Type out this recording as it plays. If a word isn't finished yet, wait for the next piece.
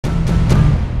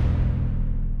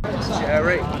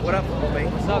Jerry, what up,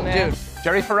 homie? What's up, man? Dude.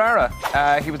 Jerry Ferrara.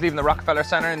 He was leaving the Rockefeller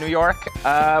Center in New York.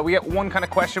 We get one kind of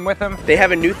question with him. They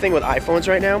have a new thing with iPhones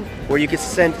right now where you can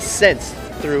send cents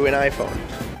through an iPhone.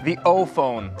 The O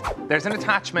phone. There's an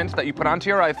attachment that you put onto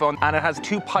your iPhone and it has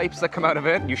two pipes that come out of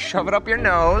it. You shove it up your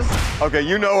nose. Okay,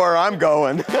 you know where I'm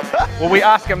going. Well, we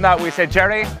ask him that. We say,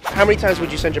 Jerry, How many times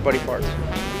would you send your buddy farts?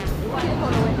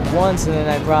 Once, and then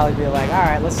I'd probably be like, all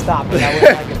right, let's stop it. I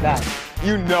wouldn't like it back.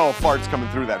 You know farts coming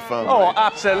through that phone. oh, right?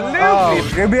 absolutely.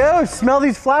 Oh, smell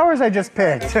these flowers I just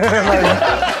picked. Like,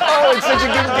 Oh, it's such a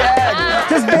good gag.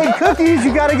 just baked cookies,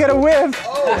 you gotta get a whiff.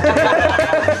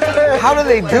 How do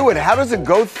they do it? How does it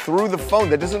go through the phone?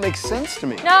 That doesn't make sense to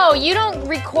me. No, you don't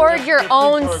record your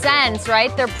own scents,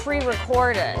 right? They're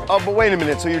pre-recorded. Oh, but wait a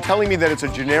minute. So you're telling me that it's a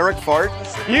generic fart?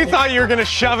 You thought you were gonna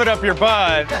shove it up your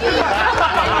butt.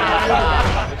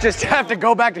 Just have to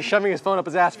go back to shoving his phone up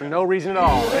his ass for no reason at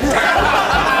all.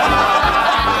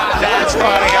 That's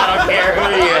funny, I don't care who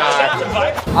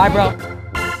you are. All right, bro.